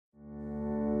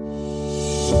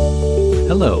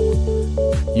Hello.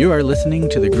 You are listening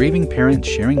to the Grieving Parents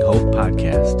Sharing Hope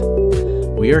podcast.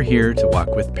 We are here to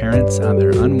walk with parents on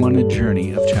their unwanted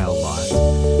journey of child loss,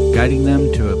 guiding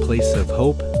them to a place of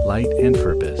hope, light, and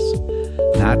purpose,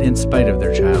 not in spite of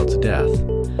their child's death,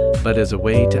 but as a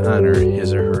way to honor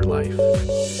his or her life.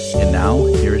 And now,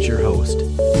 here is your host,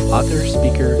 author,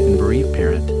 speaker, and bereaved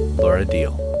parent, Laura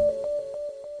Deal.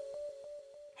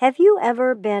 Have you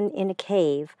ever been in a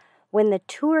cave when the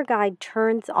tour guide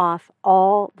turns off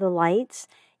all the lights?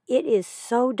 It is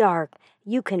so dark,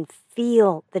 you can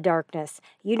feel the darkness.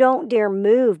 You don't dare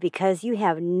move because you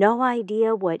have no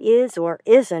idea what is or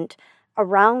isn't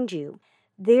around you.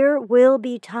 There will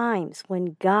be times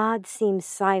when God seems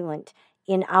silent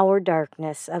in our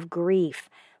darkness of grief.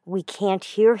 We can't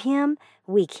hear Him,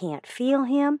 we can't feel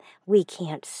Him, we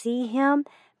can't see Him.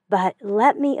 But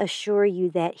let me assure you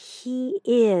that He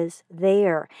is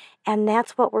there, and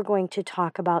that's what we're going to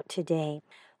talk about today.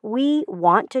 We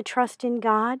want to trust in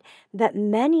God, but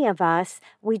many of us,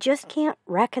 we just can't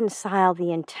reconcile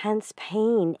the intense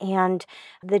pain and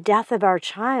the death of our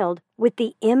child with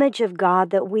the image of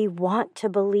God that we want to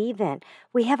believe in.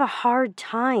 We have a hard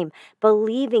time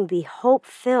believing the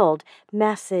hope-filled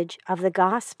message of the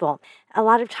gospel. A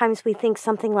lot of times we think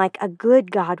something like a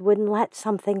good God wouldn't let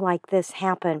something like this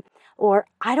happen. Or,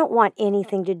 I don't want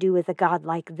anything to do with a God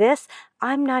like this.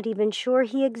 I'm not even sure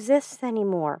He exists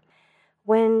anymore.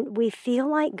 When we feel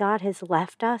like God has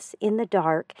left us in the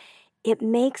dark, it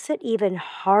makes it even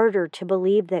harder to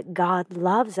believe that God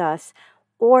loves us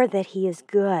or that He is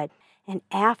good. And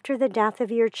after the death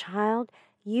of your child,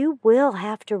 you will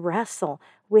have to wrestle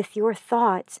with your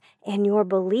thoughts and your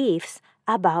beliefs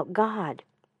about God.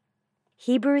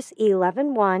 Hebrews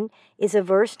 11:1 is a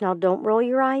verse, now don't roll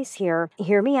your eyes here,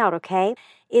 hear me out, okay?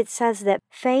 It says that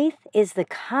faith is the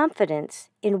confidence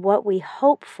in what we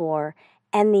hope for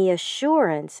and the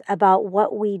assurance about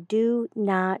what we do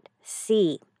not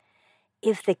see.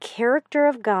 If the character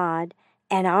of God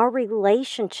and our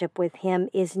relationship with Him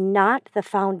is not the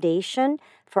foundation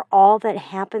for all that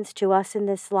happens to us in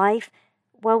this life,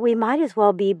 well, we might as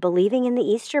well be believing in the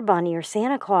Easter Bunny or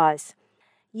Santa Claus.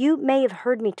 You may have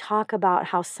heard me talk about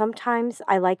how sometimes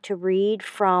I like to read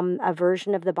from a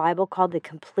version of the Bible called the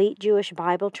Complete Jewish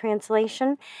Bible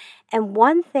Translation. And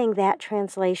one thing that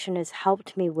translation has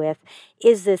helped me with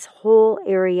is this whole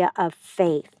area of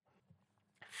faith.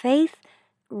 Faith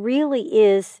really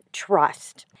is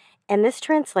trust. And this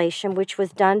translation, which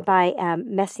was done by a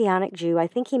Messianic Jew, I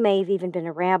think he may have even been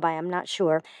a rabbi, I'm not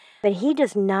sure, but he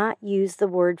does not use the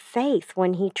word faith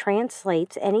when he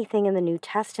translates anything in the New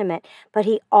Testament, but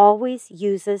he always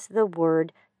uses the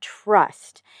word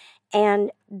trust.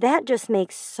 And that just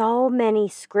makes so many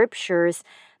scriptures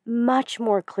much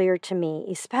more clear to me,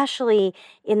 especially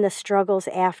in the struggles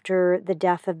after the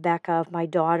death of Becca, of my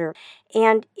daughter.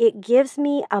 And it gives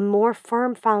me a more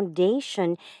firm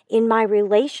foundation in my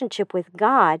relationship with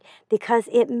God because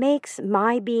it makes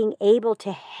my being able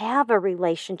to have a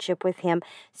relationship with Him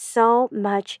so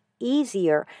much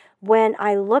easier when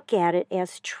I look at it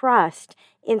as trust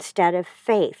instead of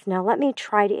faith. Now, let me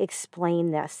try to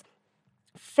explain this.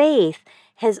 Faith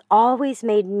has always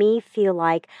made me feel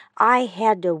like I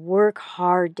had to work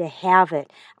hard to have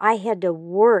it. I had to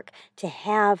work to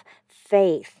have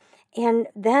faith. And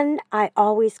then I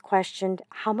always questioned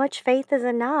how much faith is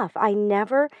enough. I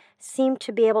never seemed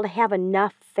to be able to have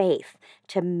enough faith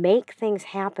to make things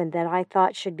happen that I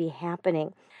thought should be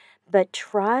happening. But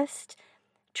trust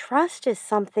is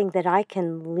something that I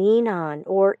can lean on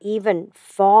or even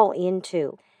fall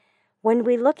into. When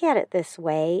we look at it this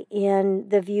way, in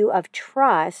the view of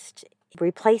trust,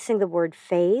 replacing the word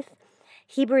faith,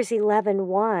 Hebrews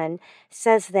 11:1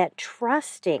 says that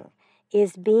trusting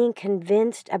is being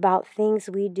convinced about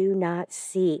things we do not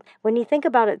see. When you think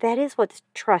about it, that is what's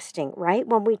trusting, right?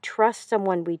 When we trust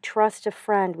someone, we trust a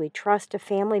friend, we trust a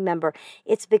family member,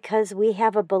 it's because we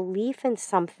have a belief in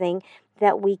something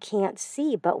that we can't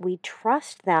see, but we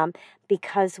trust them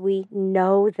because we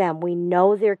know them. We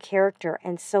know their character,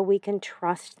 and so we can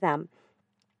trust them.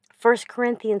 1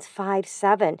 Corinthians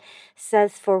 5:7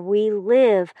 says, "For we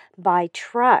live by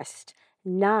trust,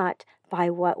 not by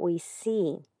what we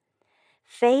see."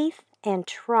 Faith and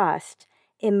trust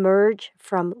emerge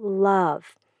from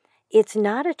love. It's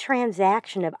not a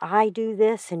transaction of I do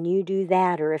this and you do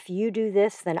that, or if you do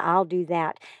this, then I'll do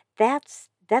that. That's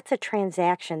a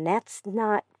transaction. That's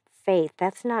not faith.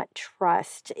 That's not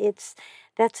trust.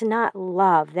 That's not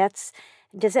love.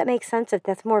 Does that make sense? If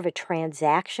that's more of a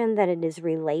transaction than it is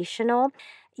relational,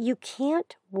 you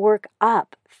can't work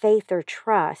up faith or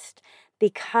trust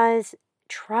because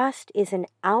trust is an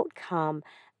outcome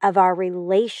of our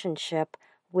relationship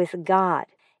with God.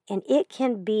 And it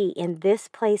can be in this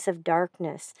place of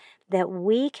darkness that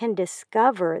we can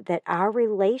discover that our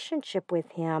relationship with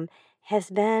Him has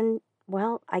been,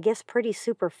 well, I guess pretty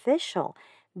superficial,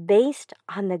 based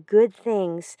on the good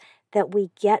things that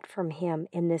we get from Him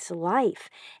in this life.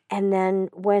 And then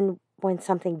when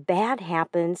something bad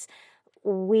happens,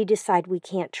 we decide we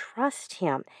can't trust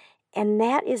Him. And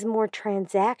that is more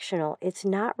transactional. It's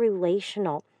not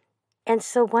relational. And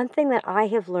so one thing that I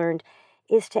have learned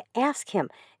is to ask Him,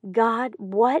 God,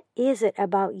 what is it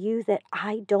about you that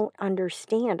I don't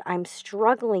understand? I'm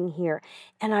struggling here,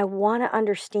 and I want to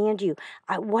understand you.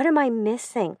 What am I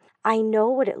missing? I know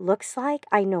what it looks like.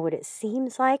 I know what it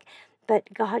seems like.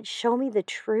 But God, show me the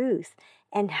truth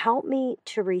and help me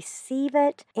to receive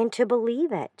it and to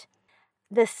believe it.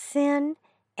 The sin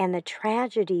and the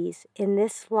tragedies in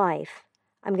this life,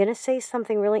 I'm going to say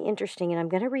something really interesting, and I'm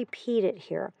going to repeat it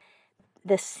here.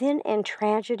 The sin and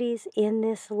tragedies in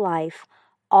this life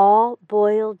all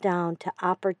boil down to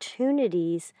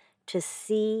opportunities to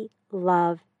see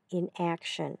love in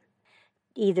action,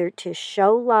 either to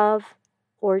show love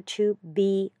or to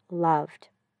be loved.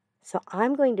 So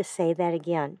I'm going to say that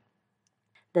again.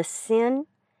 The sin,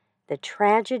 the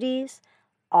tragedies,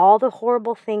 all the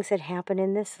horrible things that happen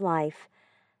in this life,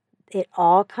 it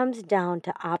all comes down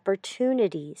to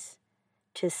opportunities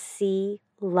to see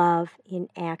love in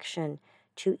action,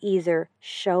 to either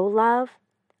show love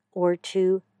or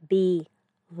to be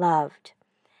loved.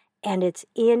 And it's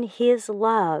in His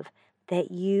love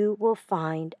that you will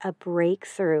find a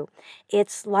breakthrough.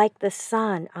 It's like the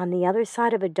sun on the other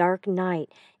side of a dark night.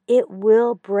 It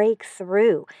will break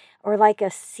through, or like a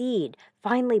seed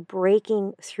finally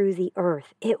breaking through the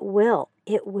earth. It will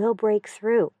break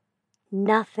through.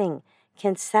 Nothing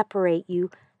can separate you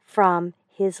from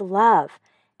His love,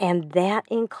 and that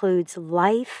includes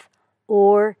life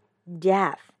or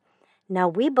death. Now,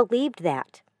 we believed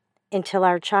that until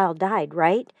our child died,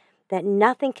 right? That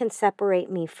nothing can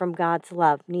separate me from God's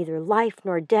love, neither life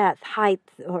nor death, height,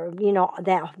 or,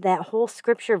 that whole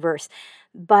scripture verse.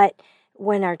 But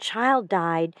when our child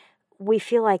died, we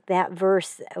feel like that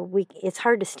verse, it's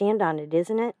hard to stand on it,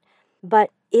 isn't it?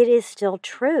 But it is still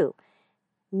true.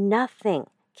 Nothing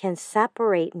can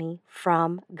separate me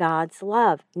from God's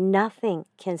love. Nothing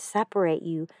can separate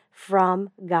you from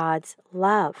God's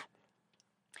love.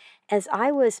 As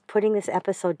I was putting this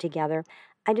episode together,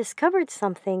 I discovered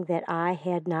something that I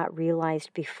had not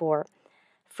realized before.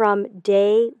 From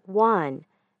day one,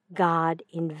 God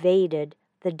invaded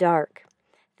the dark.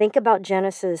 Think about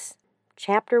Genesis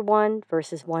chapter 1,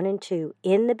 verses 1 and 2.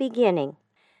 In the beginning,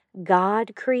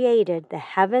 God created the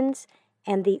heavens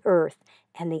and the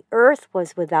earth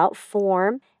was without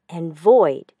form and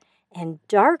void, and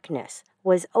darkness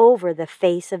was over the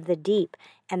face of the deep,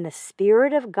 and the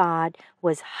Spirit of God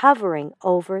was hovering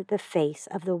over the face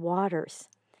of the waters.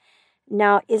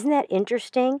 Now, isn't that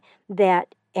interesting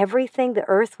that everything, the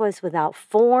earth was without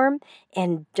form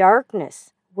and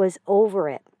darkness was over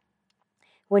it?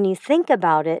 When you think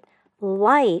about it,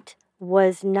 light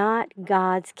was not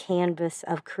God's canvas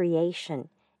of creation.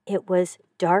 It was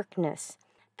darkness.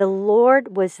 The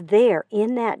Lord was there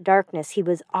in that darkness. He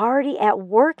was already at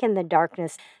work in the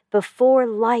darkness before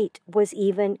light was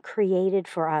even created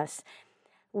for us.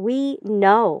 We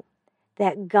know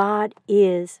that God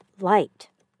is light.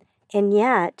 And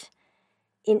yet,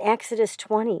 in Exodus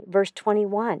 20, verse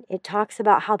 21, it talks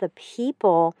about how the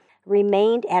people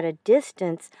remained at a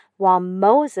distance while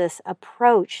Moses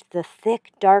approached the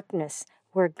thick darkness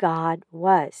where God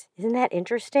was. Isn't that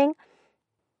interesting?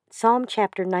 Psalm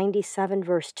chapter 97,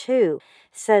 verse 2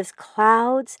 says,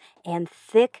 clouds and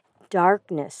thick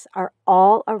darkness are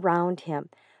all around him.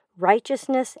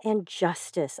 Righteousness and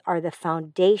justice are the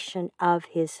foundation of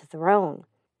his throne.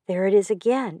 There it is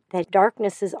again, that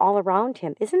darkness is all around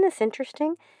him. Isn't this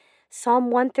interesting?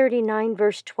 Psalm 139,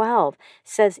 verse 12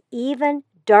 says, even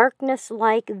darkness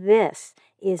like this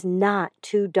is not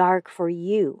too dark for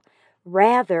you.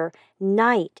 Rather,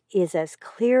 night is as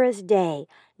clear as day.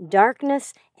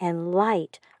 Darkness and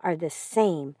light are the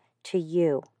same to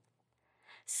you.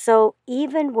 So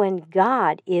even when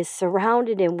God is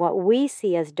surrounded in what we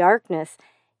see as darkness,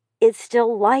 it's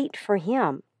still light for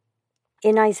him.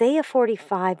 In Isaiah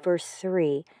 45, verse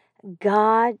 3,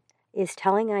 God is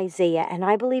telling Isaiah, and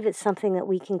I believe it's something that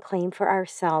we can claim for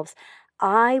ourselves,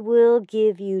 I will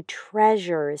give you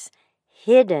treasures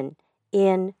hidden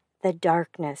in the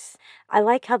darkness. I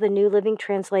like how the New Living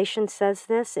Translation says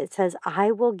this. It says,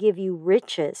 I will give you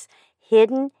riches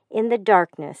hidden in the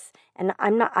darkness. And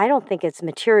I don't think it's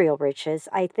material riches.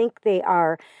 I think they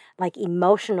are like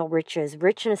emotional riches,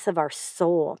 richness of our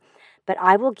soul. but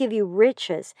I will give you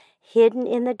riches hidden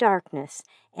in the darkness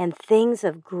and things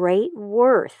of great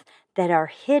worth that are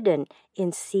hidden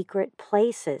in secret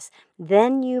places.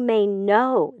 Then you may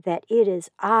know that it is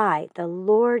I, the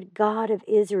Lord God of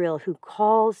Israel, who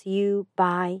calls you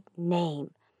by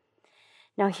name.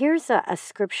 Now, here's a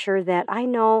scripture that I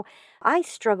know I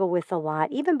struggle with a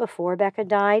lot, even before Becca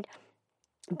died,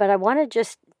 but I want to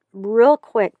just real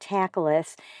quick tackle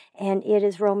this, and it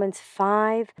is Romans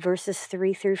 5, verses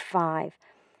 3 through 5.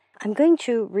 I'm going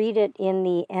to read it in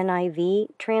the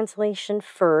NIV translation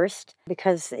first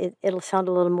because it'll sound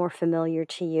a little more familiar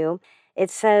to you.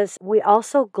 It says, "We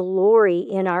also glory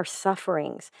in our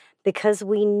sufferings because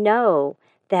we know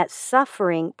that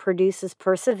suffering produces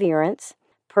perseverance,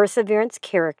 perseverance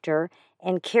character,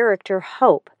 and character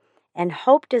hope. And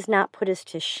hope does not put us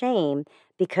to shame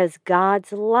because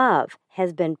God's love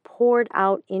has been poured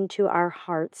out into our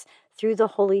hearts through the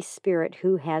Holy Spirit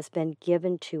who has been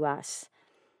given to us."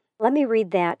 Let me read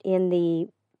that in the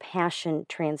Passion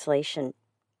Translation.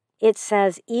 It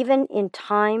says, "Even in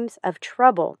times of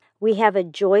trouble, we have a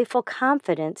joyful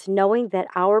confidence knowing that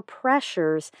our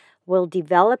pressures will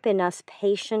develop in us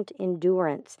patient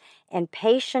endurance, and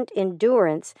patient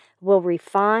endurance will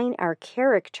refine our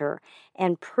character,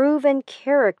 and proven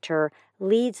character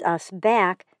leads us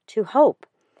back to hope.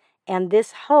 And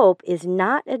this hope is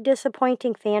not a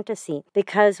disappointing fantasy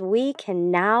because we can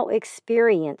now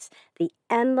experience the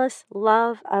endless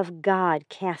love of God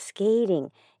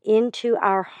cascading into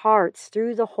our hearts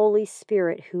through the Holy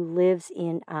Spirit who lives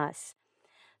in us."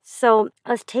 So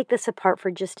let's take this apart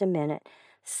for just a minute.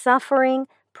 Suffering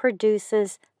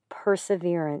produces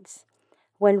perseverance.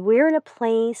 When we're in a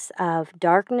place of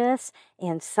darkness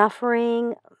and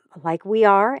suffering, like we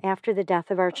are after the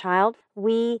death of our child,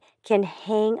 we can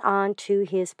hang on to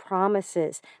his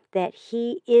promises that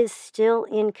he is still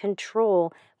in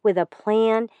control with a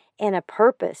plan and a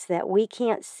purpose that we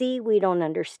can't see, we don't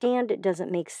understand, it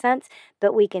doesn't make sense,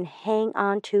 but we can hang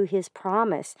on to his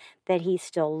promise that he's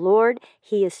still Lord,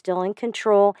 he is still in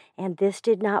control, and this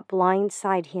did not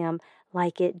blindside him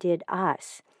like it did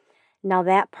us. Now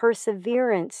that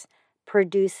perseverance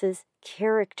produces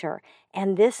character.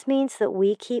 And this means that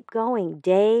we keep going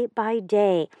day by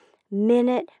day,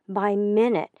 minute by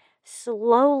minute,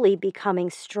 slowly becoming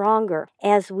stronger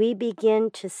as we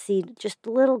begin to see just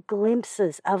little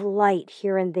glimpses of light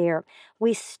here and there.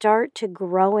 We start to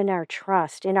grow in our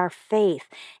trust, in our faith,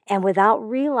 and without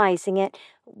realizing it,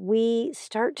 we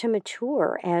start to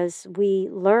mature as we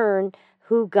learn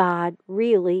who God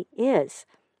really is.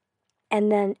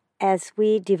 And then as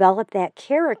we develop that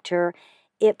character,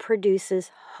 it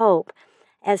produces hope.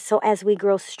 As we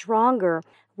grow stronger,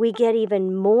 we get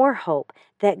even more hope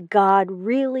that God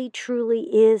really, truly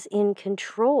is in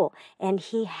control, and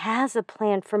he has a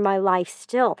plan for my life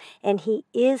still, and he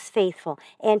is faithful,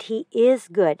 and he is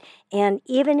good. And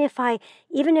even if I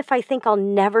think I'll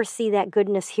never see that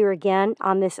goodness here again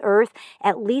on this earth,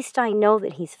 at least I know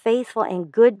that he's faithful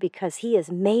and good because he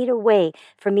has made a way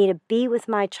for me to be with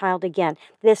my child again.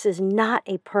 This is not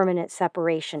a permanent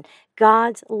separation.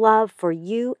 God's love for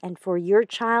you and for your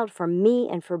child, for me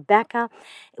and for Becca,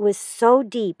 it was so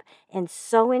deep and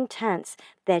so intense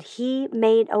that he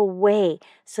made a way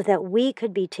so that we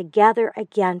could be together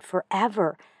again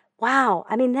forever. Wow,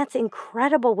 I mean, that's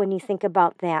incredible when you think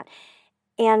about that.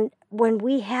 And when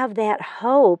we have that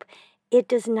hope, it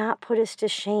does not put us to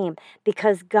shame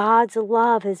because God's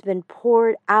love has been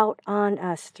poured out on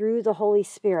us through the Holy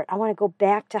Spirit. I want to go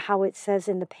back to how it says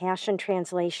in the Passion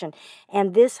Translation.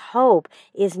 And this hope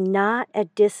is not a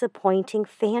disappointing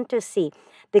fantasy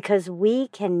because we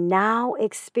can now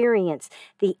experience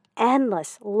the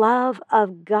endless love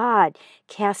of God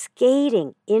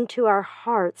cascading into our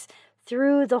hearts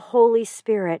through the Holy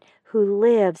Spirit who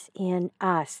lives in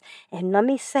us. And let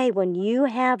me say, when you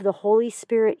have the Holy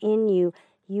Spirit in you,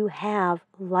 you have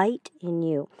light in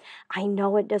you. I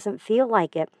know it doesn't feel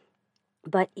like it,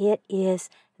 but it is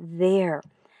there.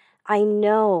 I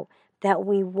know that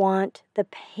we want the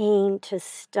pain to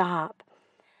stop.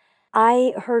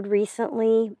 I heard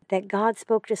recently that God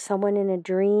spoke to someone in a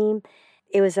dream.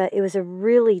 It was a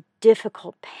really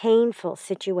difficult, painful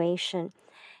situation.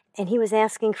 And he was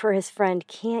asking for his friend,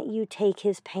 can't you take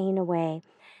his pain away?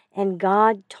 And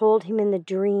God told him in the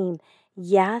dream,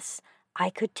 yes, I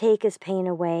could take his pain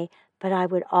away, but I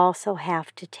would also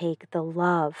have to take the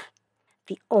love.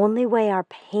 The only way our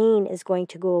pain is going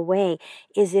to go away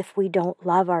is if we don't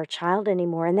love our child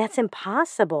anymore. And that's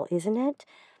impossible, isn't it?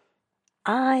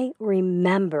 I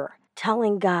remember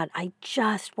telling God, I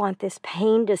just want this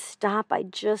pain to stop. I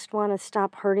just want to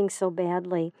stop hurting so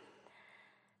badly.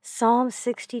 Psalm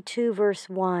 62 verse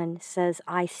 1 says,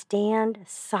 I stand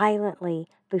silently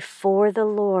before the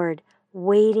Lord,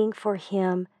 waiting for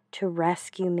him to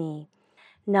rescue me.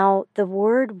 Now, the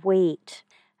word wait,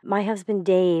 my husband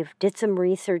Dave did some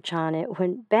research on it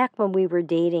back when we were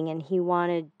dating, and he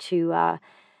wanted to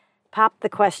pop the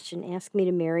question, ask me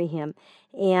to marry him,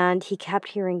 and he kept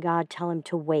hearing God tell him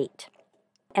to wait.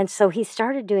 And so he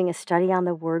started doing a study on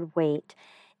the word wait.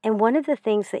 And one of the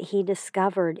things that he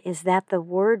discovered is that the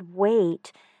word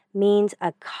wait means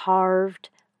a carved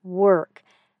work.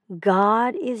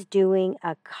 God is doing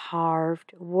a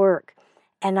carved work.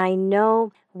 And I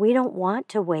know we don't want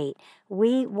to wait.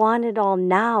 We want it all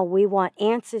now. We want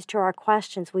answers to our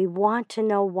questions. We want to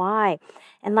know why.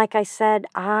 And like I said,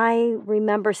 I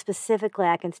remember specifically,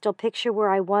 I can still picture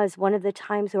where I was one of the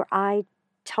times where I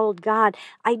told God,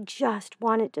 I just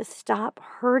wanted to stop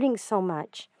hurting so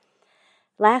much.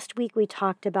 Last week we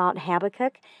talked about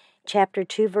Habakkuk, chapter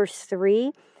 2, verse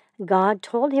 3. God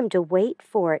told him to wait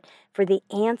for it, for the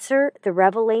answer, the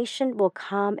revelation will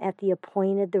come at the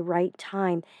appointed, the right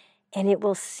time, and it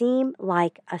will seem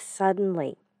like a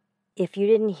suddenly. If you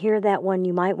didn't hear that one,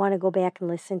 you might want to go back and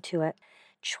listen to it.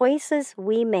 Choices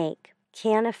we make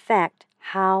can affect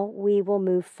how we will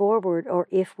move forward or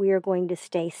if we are going to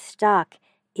stay stuck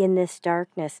in this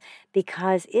darkness,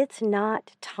 because it's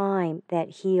not time that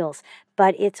heals,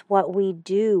 but it's what we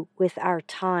do with our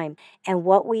time and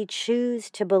what we choose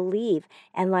to believe.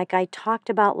 And like I talked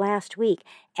about last week,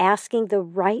 asking the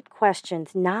right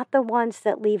questions, not the ones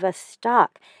that leave us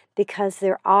stuck, because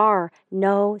there are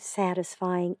no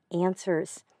satisfying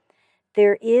answers.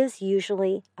 There is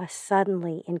usually a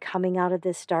suddenly in coming out of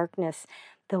this darkness.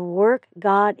 The work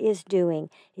God is doing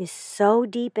is so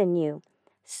deep in you,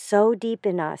 so deep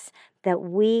in us, that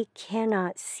we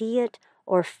cannot see it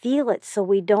or feel it, so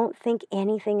we don't think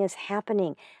anything is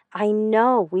happening. I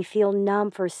know we feel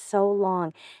numb for so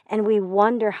long, and we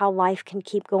wonder how life can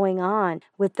keep going on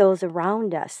with those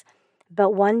around us.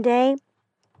 But one day,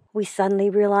 we suddenly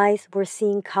realize we're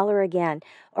seeing color again,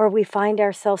 or we find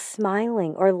ourselves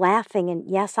smiling or laughing, and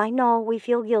yes, I know we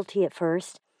feel guilty at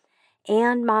first.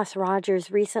 Ann Moss Rogers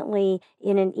recently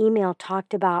in an email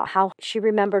talked about how she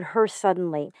remembered her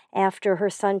suddenly after her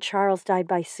son Charles died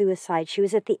by suicide. She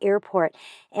was at the airport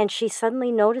and she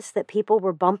suddenly noticed that people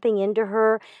were bumping into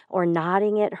her or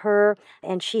nodding at her,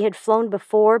 and she had flown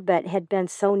before but had been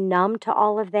so numb to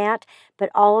all of that.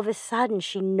 But all of a sudden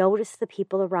she noticed the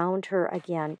people around her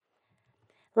again.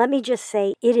 Let me just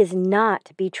say, it is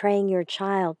not betraying your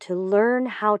child to learn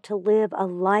how to live a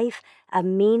life of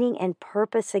meaning and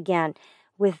purpose again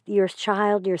with your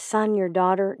child, your son, your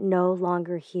daughter no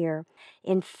longer here.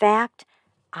 In fact,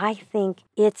 I think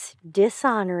it's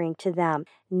dishonoring to them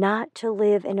not to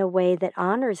live in a way that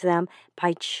honors them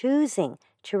by choosing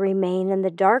to remain in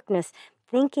the darkness,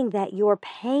 thinking that your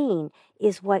pain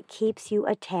is what keeps you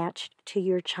attached to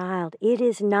your child. It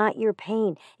is not your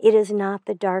pain. It is not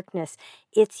the darkness.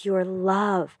 It's your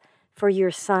love for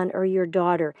your son or your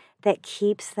daughter that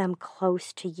keeps them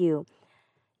close to you.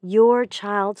 Your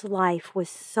child's life was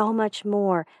so much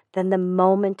more than the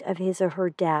moment of his or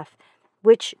her death,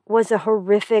 which was a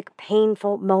horrific,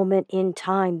 painful moment in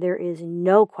time. There is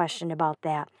no question about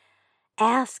that.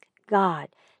 Ask God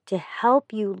to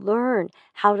help you learn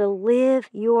how to live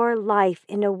your life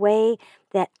in a way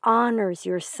that honors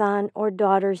your son or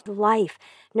daughter's life,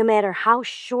 no matter how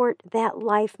short that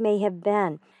life may have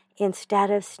been, instead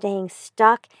of staying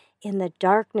stuck in the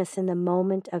darkness in the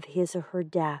moment of his or her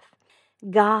death.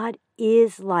 God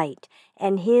is light,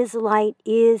 and his light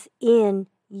is in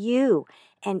you,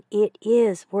 and it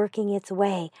is working its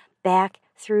way back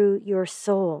through your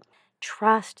soul.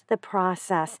 Trust the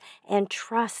process and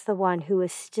trust the one who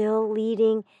is still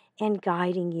leading and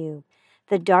guiding you.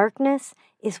 The darkness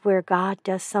is where God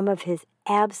does some of his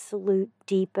absolute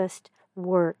deepest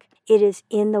work. It is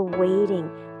in the waiting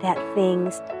that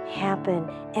things happen.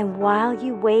 And while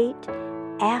you wait,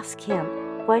 ask him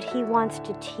what he wants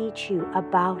to teach you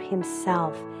about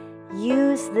himself.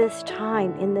 Use this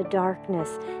time in the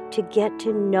darkness to get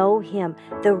to know him,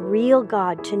 the real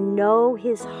God, to know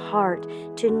his heart,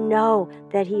 to know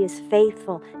that he is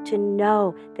faithful, to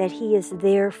know that he is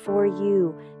there for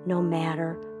you no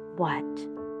matter what.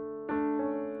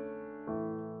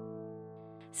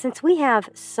 Since we have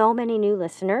so many new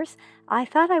listeners, I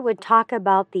thought I would talk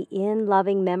about the In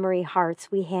Loving Memory hearts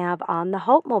we have on the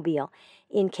Hope Mobile,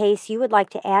 in case you would like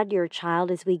to add your child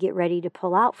as we get ready to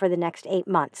pull out for the next 8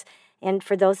 months. And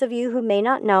for those of you who may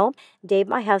not know, Dave,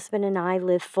 my husband, and I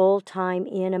live full-time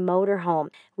in a motorhome.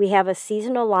 We have a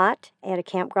seasonal lot at a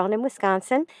campground in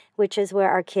Wisconsin, which is where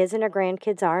our kids and our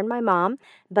grandkids are, and my mom.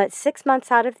 But 6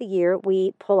 months out of the year,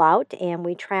 we pull out and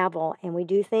we travel, and we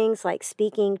do things like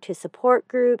speaking to support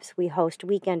groups. We host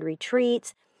weekend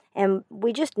retreats, and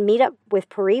we just meet up with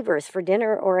Perivers for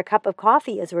dinner or a cup of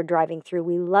coffee as we're driving through.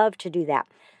 We love to do that.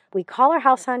 We call our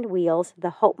house on wheels the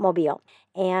Hope Mobile,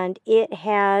 and it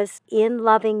has in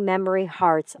loving memory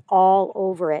hearts all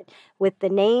over it with the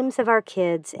names of our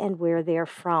kids and where they're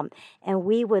from. And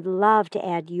we would love to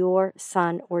add your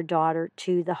son or daughter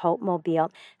to the Hope Mobile.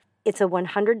 It's a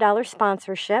 $100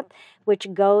 sponsorship,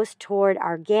 which goes toward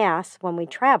our gas when we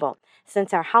travel,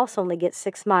 since our house only gets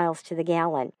 6 miles to the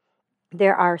gallon.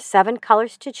 There are 7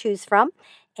 colors to choose from,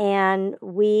 and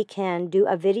we can do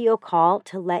a video call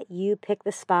to let you pick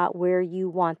the spot where you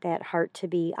want that heart to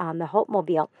be on the Hope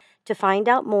Mobile. To find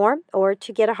out more or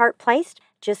to get a heart placed,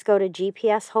 just go to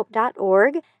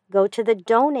gpshope.org, go to the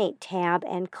Donate tab,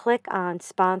 and click on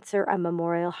Sponsor a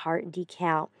Memorial Heart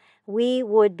Decal. We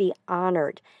would be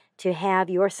honored to have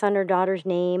your son or daughter's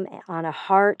name on a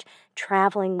heart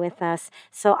traveling with us,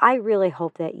 so I really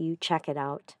hope that you check it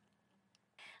out.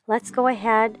 Let's go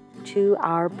ahead to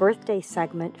our birthday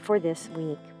segment for this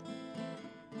week.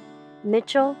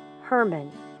 Mitchell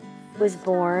Herman was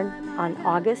born on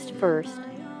August 1st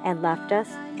and left us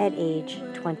at age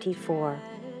 24.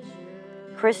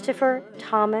 Christopher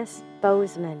Thomas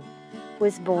Bozeman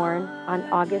was born on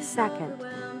August 2nd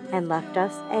and left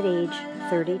us at age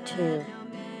 32.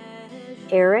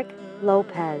 Eric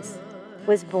Lopez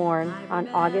was born on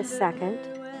August 2nd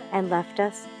and left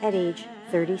us at age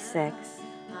 36.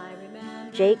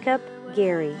 Jacob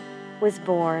Gary was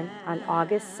born on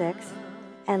August 6th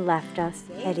and left us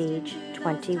at age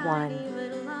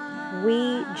 21.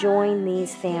 We join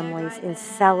these families in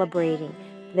celebrating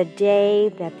the day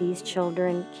that these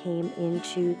children came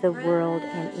into the world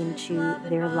and into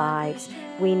their lives.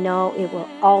 We know it will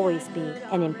always be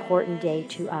an important day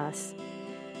to us.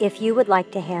 If you would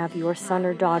like to have your son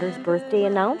or daughter's birthday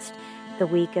announced the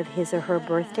week of his or her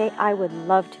birthday, I would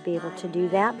love to be able to do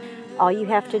that. All you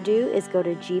have to do is go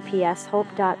to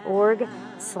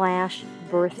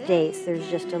gpshope.org/birthdays. There's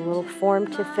just a little form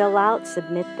to fill out,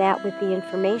 submit that with the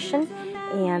information,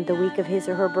 and the week of his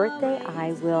or her birthday,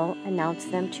 I will announce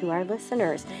them to our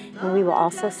listeners. And we will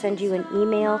also send you an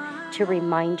email to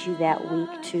remind you that week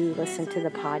to listen to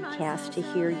the podcast to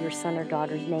hear your son or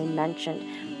daughter's name mentioned.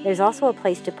 There's also a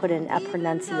place to put in a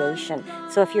pronunciation.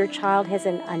 So if your child has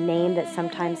a name that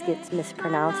sometimes gets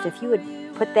mispronounced, if you would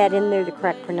put that in there, the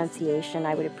correct pronunciation,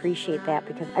 I would appreciate that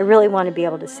because I really want to be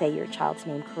able to say your child's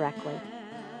name correctly.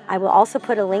 I will also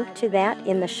put a link to that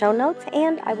in the show notes,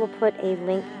 and I will put a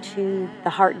link to the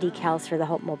heart decals for the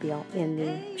Hope Mobile in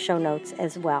the show notes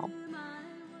as well.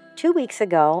 2 weeks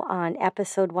ago on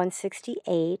episode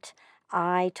 168,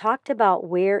 I talked about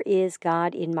where is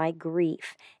God in my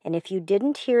grief. And if you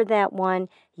didn't hear that one,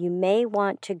 you may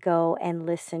want to go and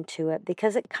listen to it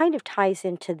because it kind of ties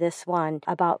into this one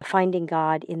about finding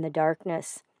God in the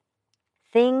darkness.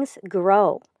 Things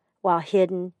grow while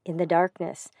hidden in the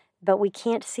darkness, but we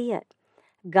can't see it.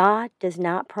 God does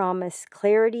not promise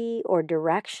clarity or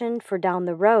direction for down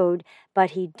the road,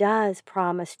 but He does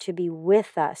promise to be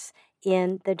with us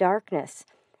in the darkness.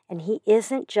 And He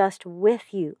isn't just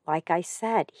with you, like I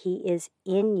said, He is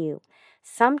in you.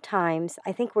 Sometimes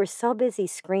I think we're so busy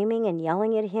screaming and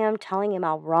yelling at Him, telling Him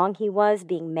how wrong He was,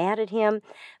 being mad at Him,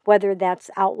 whether that's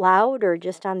out loud or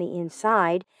just on the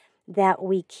inside, that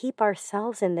we keep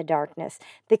ourselves in the darkness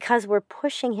because we're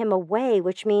pushing Him away,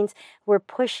 which means we're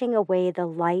pushing away the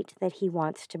light that He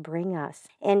wants to bring us.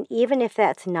 And even if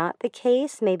that's not the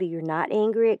case, maybe you're not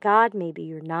angry at God, maybe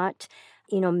you're not,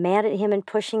 mad at Him and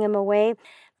pushing Him away.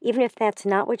 Even if that's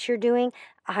not what you're doing,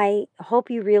 I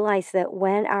hope you realize that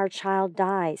when our child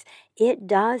dies, it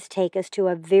does take us to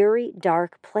a very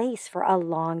dark place for a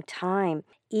long time,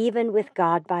 even with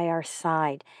God by our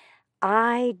side.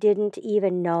 I didn't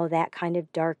even know that kind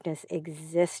of darkness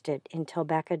existed until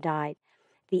Becca died.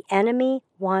 The enemy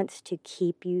wants to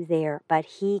keep you there, but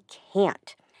he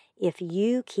can't. If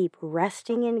you keep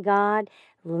resting in God,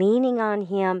 leaning on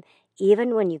Him,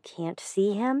 even when you can't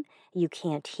see Him, you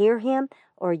can't hear Him,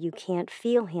 or you can't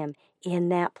feel Him in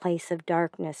that place of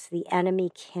darkness, the enemy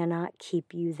cannot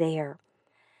keep you there.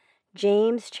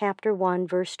 James chapter 1,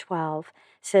 verse 12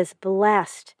 says,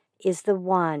 "Blessed is the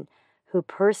one who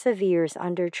perseveres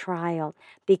under trial,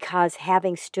 because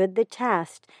having stood the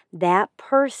test, that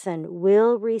person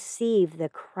will receive the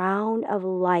crown of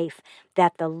life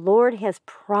that the Lord has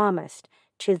promised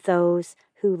to those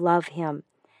who love Him."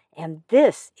 And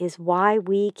this is why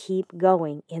we keep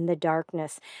going in the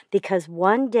darkness, because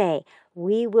one day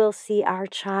we will see our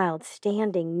child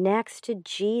standing next to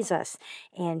Jesus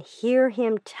and hear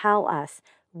him tell us,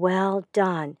 "Well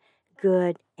done,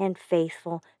 good and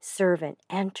faithful servant.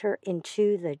 Enter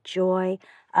into the joy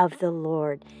of the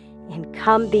Lord." And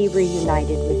come be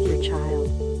reunited with your child.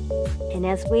 And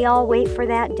as we all wait for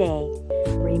that day,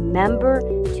 remember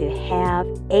to have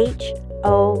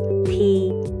HOPE.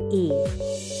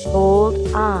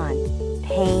 Hold on.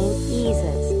 Pain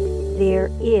eases. There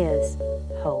is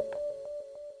hope.